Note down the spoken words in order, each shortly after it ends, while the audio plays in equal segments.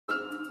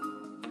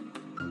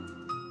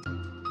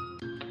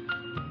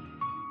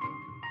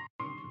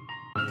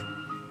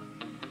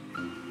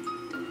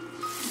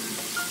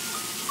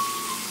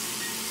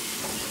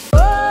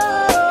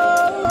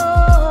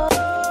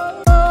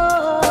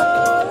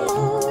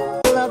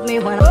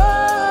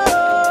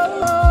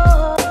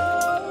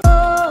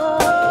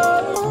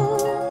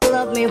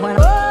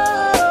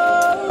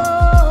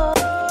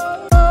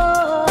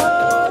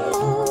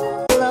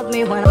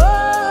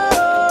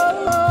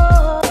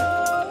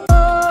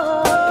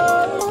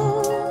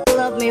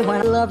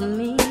love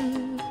me.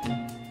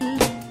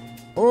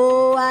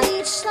 Oh, I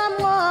need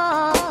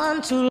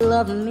someone to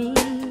love me.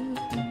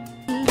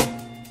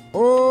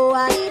 Oh,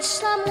 I need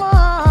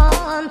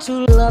someone to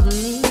love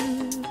me.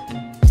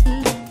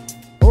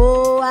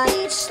 Oh, I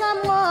need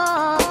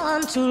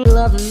someone to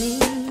love me.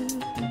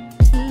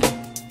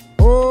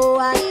 Oh,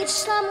 I need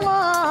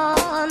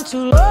someone to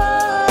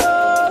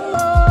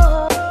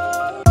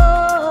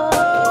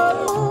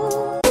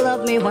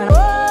love me when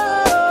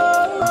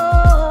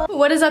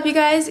What is up, you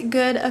guys?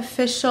 Good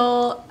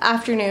official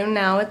afternoon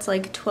now. It's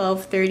like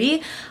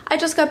 12:30. I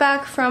just got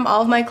back from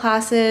all of my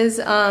classes.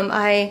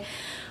 I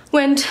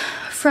went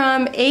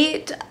from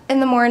 8 in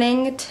the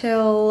morning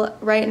till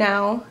right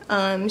now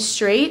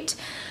straight.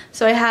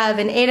 So I have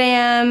an 8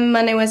 a.m.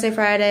 Monday, Wednesday,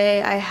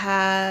 Friday. I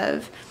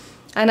have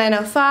a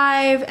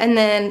 9:05, and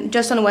then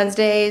just on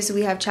Wednesdays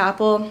we have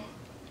chapel.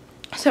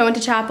 So I went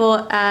to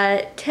chapel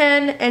at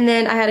 10, and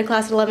then I had a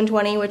class at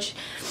 11:20, which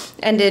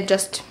ended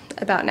just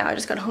about now. I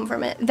just got home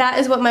from it. That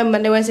is what my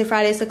Monday, Wednesday,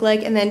 Fridays look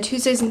like. And then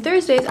Tuesdays and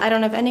Thursdays, I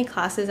don't have any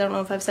classes. I don't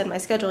know if I've set my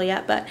schedule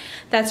yet, but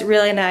that's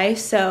really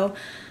nice. So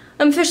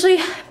I'm officially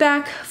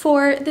back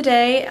for the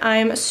day.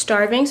 I'm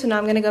starving, so now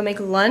I'm gonna go make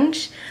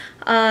lunch.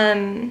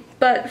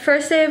 But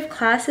first day of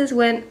classes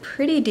went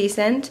pretty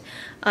decent.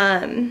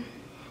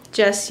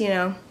 Just, you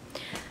know,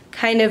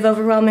 kind of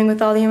overwhelming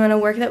with all the amount of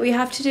work that we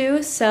have to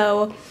do.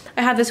 So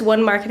I have this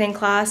one marketing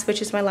class,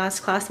 which is my last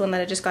class, the one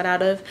that I just got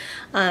out of.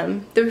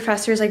 The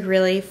professor is like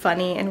really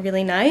funny and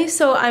really nice,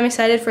 so I'm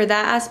excited for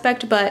that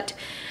aspect. But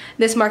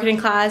this marketing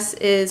class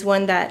is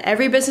one that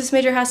every business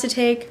major has to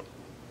take,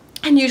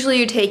 and usually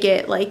you take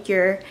it like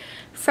your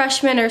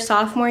freshman or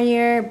sophomore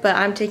year, but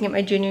I'm taking it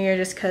my junior year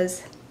just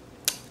because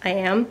I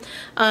am.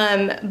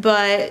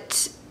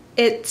 But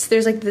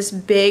there's like this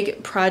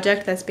big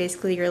project that's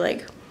basically your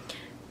like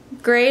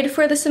grade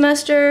for the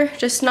semester,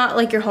 just not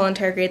like your whole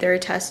entire grade, there are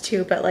tests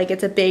too, but like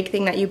it's a big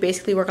thing that you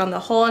basically work on the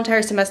whole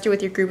entire semester with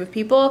your group of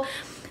people,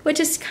 which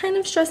is kind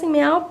of stressing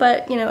me out,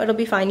 but you know, it'll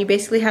be fine. You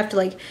basically have to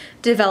like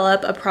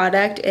develop a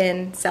product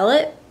and sell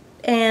it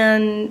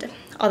and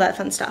all that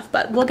fun stuff,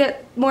 but we'll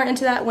get more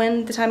into that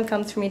when the time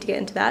comes for me to get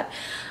into that.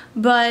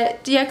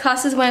 But yeah,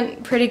 classes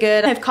went pretty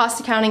good. I have cost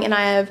accounting and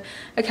I have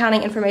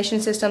accounting information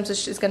systems,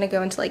 which is going to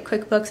go into like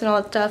QuickBooks and all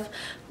that stuff,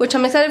 which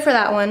I'm excited for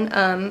that one.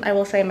 I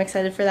will say I'm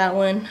excited for that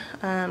one.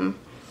 And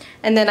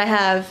then I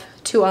have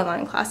 2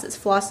 online classes,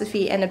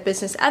 philosophy and a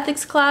business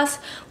ethics class,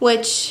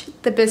 which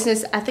the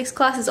business ethics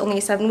class is only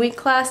a 7-week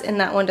class, and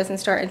that one doesn't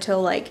start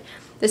until like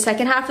the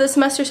second half of the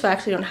semester, so I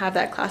actually don't have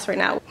that class right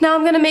now. Now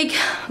I'm gonna make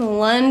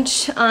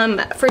lunch.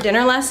 For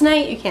dinner last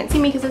night, you can't see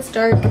me because it's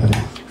dark.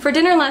 For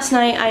dinner last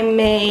night, I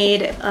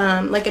made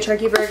like a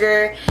turkey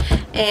burger,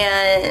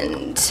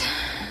 and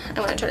I'm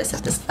gonna try to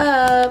set this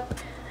up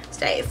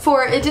today.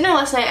 For dinner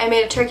last night, I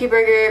made a turkey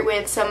burger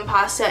with some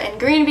pasta and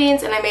green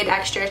beans, and I made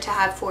extra to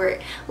have for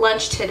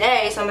lunch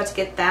today, so I'm about to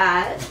get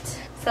that.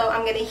 So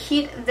I'm gonna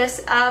heat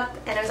this up,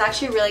 and it was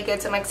actually really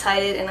good, so I'm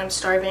excited and I'm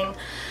starving.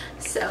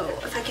 So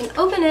if I can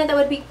open it, that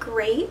would be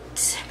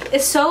great.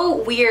 It's so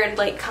weird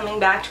like coming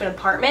back to an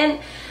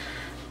apartment.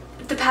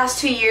 The past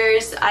 2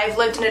 years I've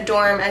lived in a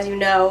dorm, as you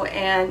know,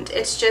 and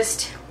it's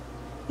just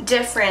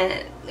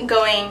different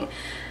going,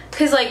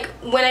 because like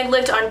when I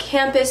lived on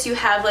campus you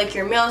have like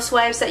your meal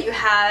swipes that you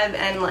have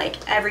and like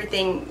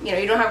everything, you know,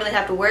 you don't really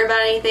have to worry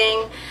about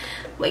anything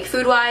like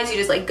food wise. You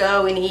just like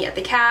go and eat at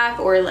the caf,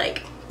 or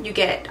like you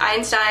get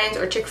Einstein's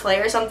or Chick-fil-A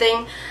or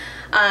something,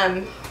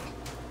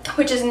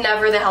 which is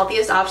never the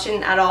healthiest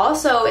option at all.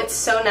 So it's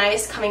so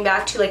nice coming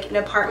back to like an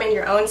apartment,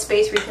 your own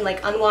space where you can like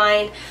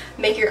unwind,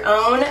 make your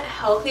own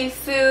healthy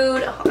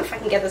food. Oh, if I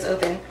can get this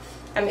open.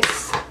 I'm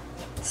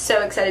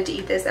so excited to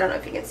eat this. I don't know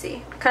if you can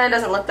see. Kind of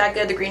doesn't look that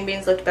good. The green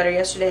beans looked better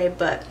yesterday,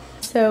 but.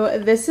 So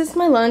this is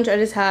my lunch. I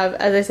just have,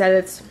 as I said,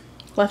 it's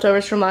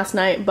leftovers from last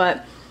night,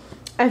 but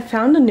I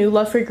found a new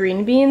love for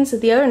green beans.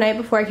 The other night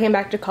before I came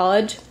back to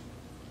college,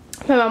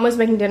 my mom was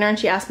making dinner and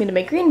she asked me to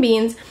make green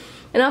beans.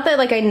 And not that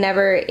like I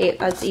never ate,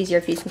 it's easier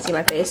if you can see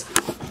my face.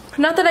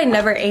 Not that I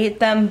never ate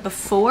them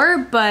before,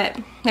 but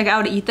like I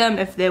would eat them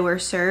if they were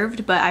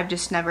served, but I've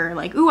just never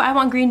like, ooh, I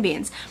want green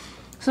beans.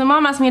 So my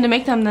mom asked me to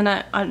make them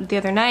the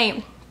other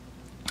night,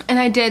 and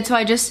I did. So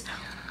I just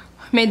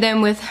made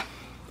them with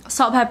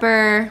salt,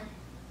 pepper,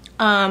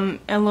 and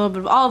a little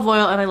bit of olive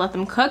oil, and I let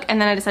them cook, and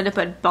then I decided to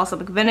put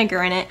balsamic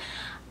vinegar in it.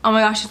 Oh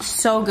my gosh, it's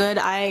so good.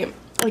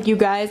 Like, you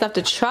guys have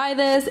to try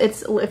this.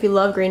 It's, if you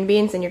love green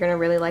beans, then you're gonna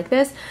really like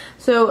this.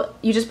 So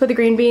you just put the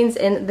green beans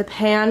in the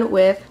pan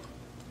with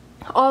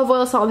olive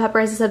oil, salt, and pepper,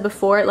 as I said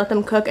before. Let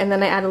them cook, and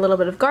then I add a little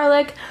bit of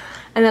garlic,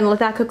 and then let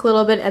that cook a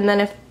little bit. And then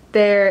if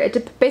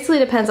it basically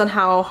depends on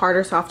how hard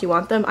or soft you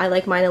want them. I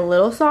like mine a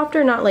little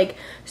softer, not like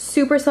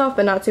super soft,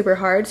 but not super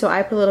hard. So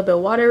I put a little bit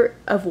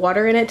of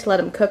water in it to let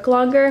them cook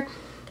longer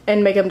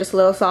and make them just a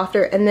little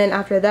softer. And then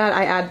after that,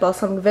 I add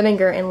balsamic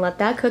vinegar and let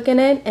that cook in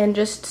it and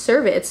just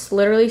serve it. It's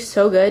literally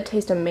so good,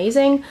 tastes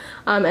amazing.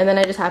 And then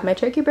I just have my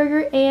turkey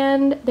burger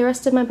and the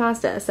rest of my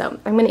pasta. So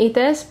I'm gonna eat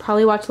this,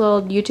 probably watch a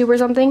little YouTube or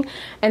something,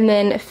 and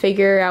then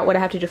figure out what I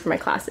have to do for my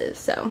classes.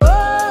 So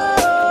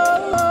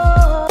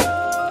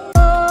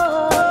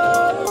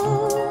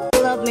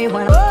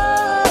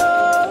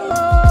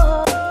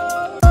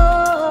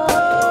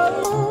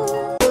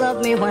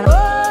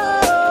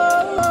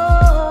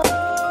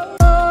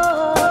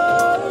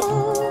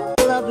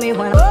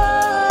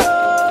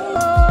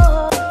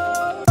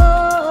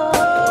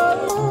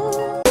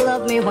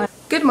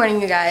morning,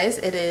 you guys.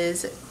 It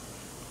is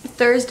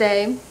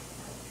Thursday,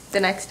 the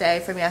next day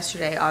from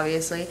yesterday,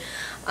 obviously.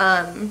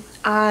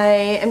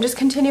 I am just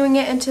continuing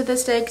it into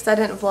this day because I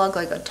didn't vlog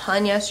like a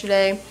ton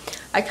yesterday.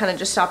 I kind of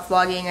just stopped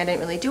vlogging. I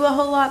didn't really do a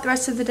whole lot the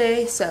rest of the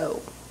day,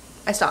 so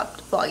I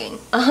stopped vlogging.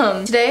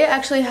 Today I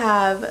actually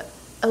have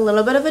a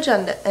little bit of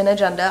an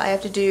agenda. I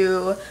have to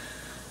do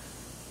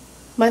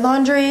my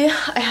laundry.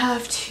 I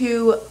have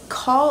to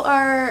call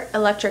our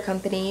electric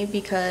company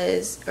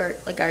or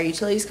like our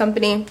utilities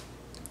company,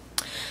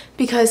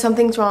 because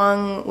something's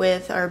wrong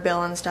with our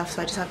bill and stuff,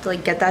 so I just have to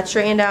like get that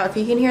straightened out. If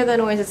you can hear the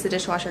noise, it's the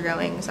dishwasher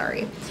going,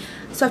 sorry.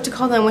 So I have to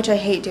call them, which I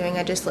hate doing.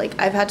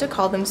 I've had to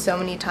call them so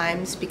many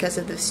times because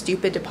of the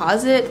stupid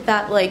deposit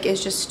that like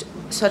is just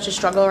such a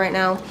struggle right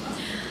now.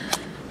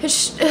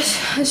 It's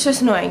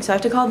just annoying, so I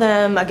have to call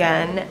them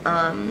again.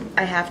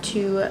 I have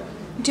to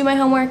do my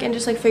homework and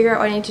just like figure out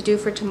what I need to do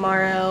for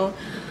tomorrow.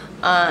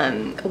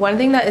 One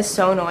thing that is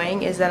so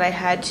annoying is that I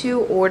had to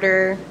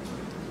order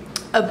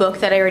a book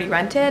that I already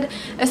rented.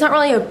 It's not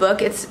really a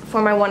book, it's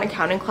for my one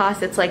accounting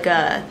class. It's like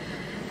an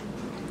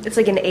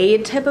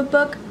aid type of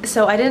book,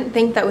 so I didn't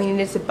think that we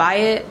needed to buy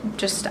it.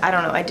 I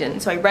don't know, I didn't.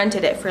 So I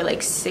rented it for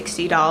like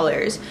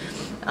 $60.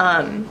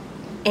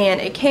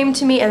 And it came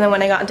to me, and then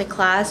when I got into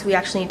class, we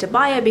actually need to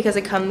buy it because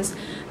it comes,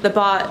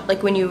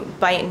 like when you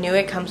buy it new,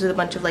 it comes with a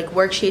bunch of like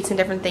worksheets and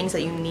different things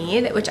that you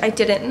need, which I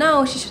didn't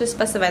know. She should have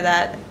specified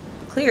that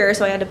clearer,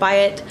 so I had to buy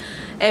it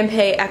and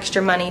pay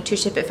extra money to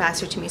ship it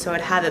faster to me so I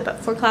would have it but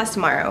for class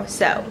tomorrow.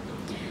 So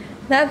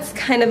that's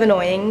kind of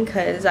annoying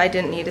because I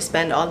didn't need to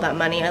spend all that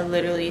money. I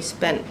literally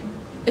spent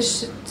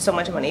so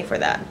much money for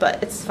that,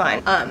 but it's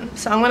fine.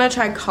 So I'm gonna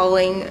try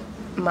calling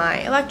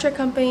my electric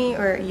company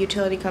or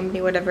utility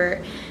company,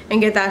 whatever, and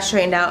get that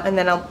straightened out, and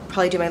then I'll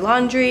probably do my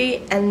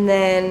laundry and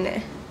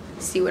then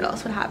see what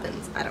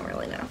happens. I don't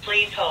really know.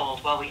 Please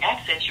hold while we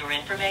access your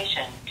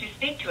information. To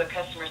speak to a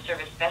customer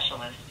service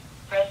specialist,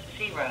 press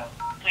 0.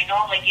 We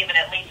normally give it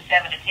at least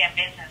 7 to 10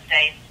 business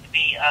days to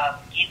be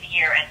in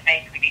here and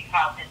basically be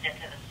processed into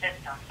the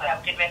system. So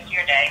have a good rest of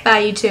your day. Bye,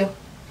 you too.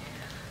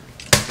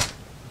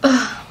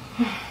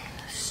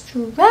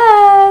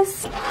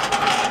 Stress.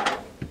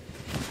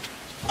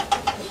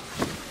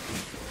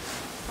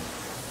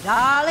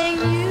 Darling,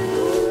 you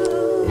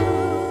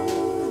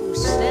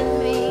send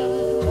me,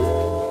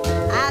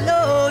 I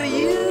know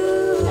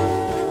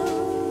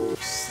you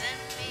send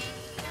me.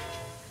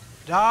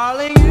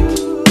 Darling,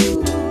 you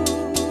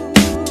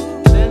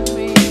send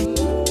me,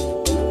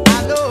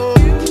 I know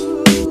you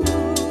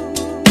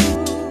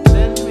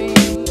send me.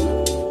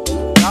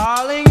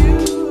 Darling,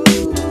 you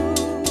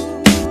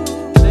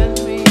send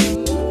me,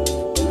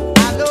 I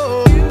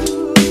know you.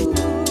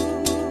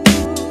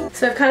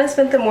 So I've kind of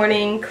spent the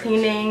morning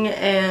cleaning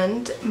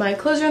and my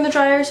clothes are in the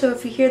dryer, so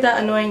if you hear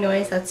that annoying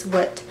noise, that's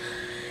what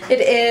it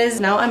is.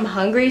 Now I'm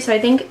hungry, so I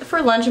think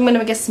for lunch I'm gonna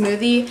make a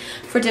smoothie.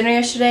 For dinner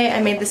yesterday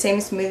I made the same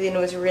smoothie and it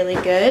was really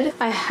good.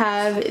 I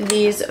have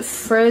these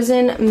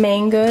frozen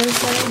mangoes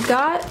that I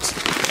got,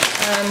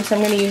 so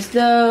I'm gonna use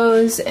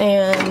those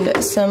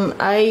and some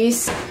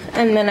ice,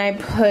 and then I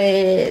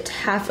put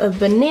half a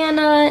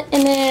banana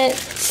in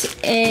it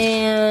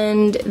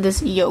and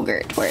this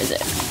yogurt. Where is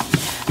it?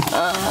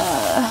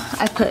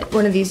 I put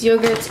one of these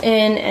yogurts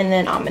in and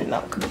then almond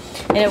milk,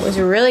 and it was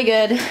really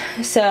good.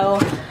 So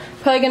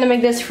probably gonna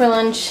make this for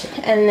lunch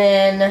and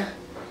then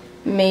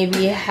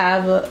maybe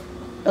have a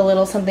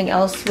little something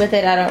else with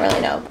it. I don't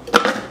really know.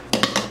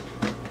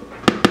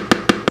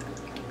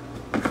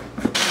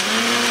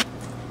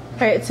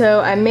 Alright,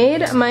 so I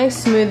made my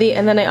smoothie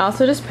and then I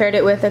also just paired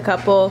it with a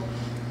couple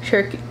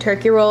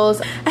turkey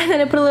rolls, and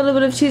then I put a little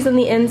bit of cheese on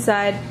the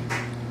inside,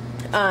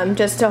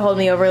 just to hold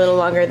me over a little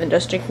longer than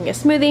just drinking a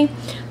smoothie.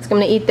 So I'm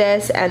gonna eat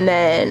this and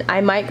then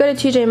I might go to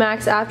TJ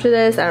Maxx after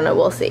this. I don't know,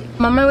 we'll see.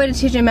 I'm on my way to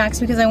TJ Maxx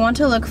because I want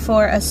to look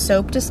for a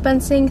soap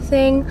dispensing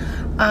thing.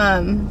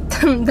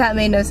 That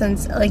made no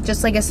sense. Like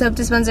just like a soap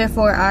dispenser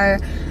for our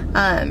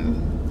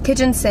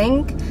kitchen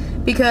sink,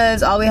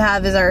 because all we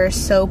have is our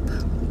soap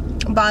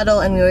bottle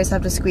and we always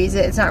have to squeeze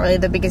it. It's not really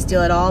the biggest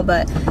deal at all,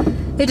 but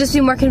it'd just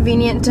be more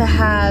convenient to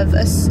have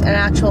an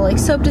actual like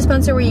soap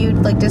dispenser where you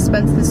like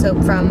dispense the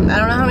soap from. I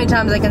don't know how many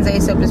times I can say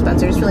soap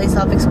dispenser. It's really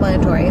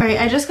self-explanatory.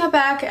 Alright, I just got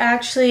back.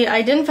 Actually,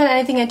 I didn't find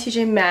anything at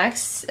TJ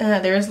Maxx.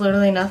 There was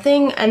literally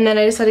nothing. And then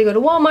I decided to go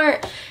to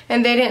Walmart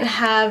and they didn't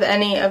have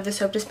any of the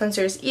soap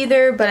dispensers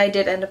either, but I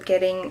did end up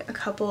getting a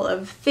couple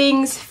of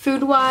things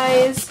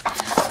food-wise.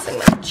 So I'm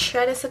gonna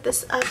try to set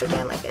this up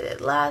again like I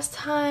did last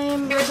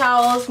time. Paper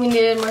towels. We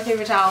needed more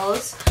paper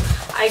towels.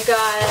 I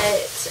got,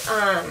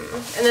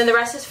 and then the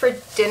rest is for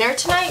dinner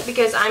tonight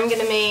because I'm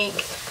gonna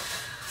make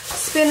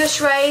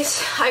Spanish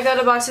rice. I got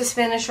a box of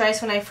Spanish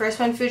rice when I first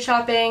went food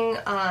shopping,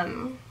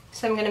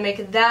 so I'm gonna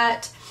make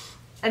that.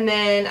 And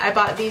then I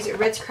bought these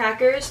Ritz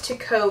crackers to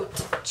coat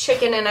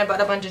chicken, and I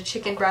bought a bunch of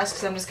chicken breasts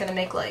because I'm just gonna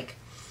make like,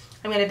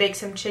 I'm gonna bake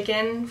some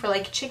chicken for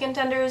like chicken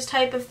tenders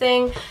type of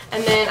thing.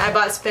 And then I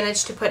bought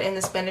spinach to put in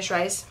the Spanish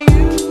rice.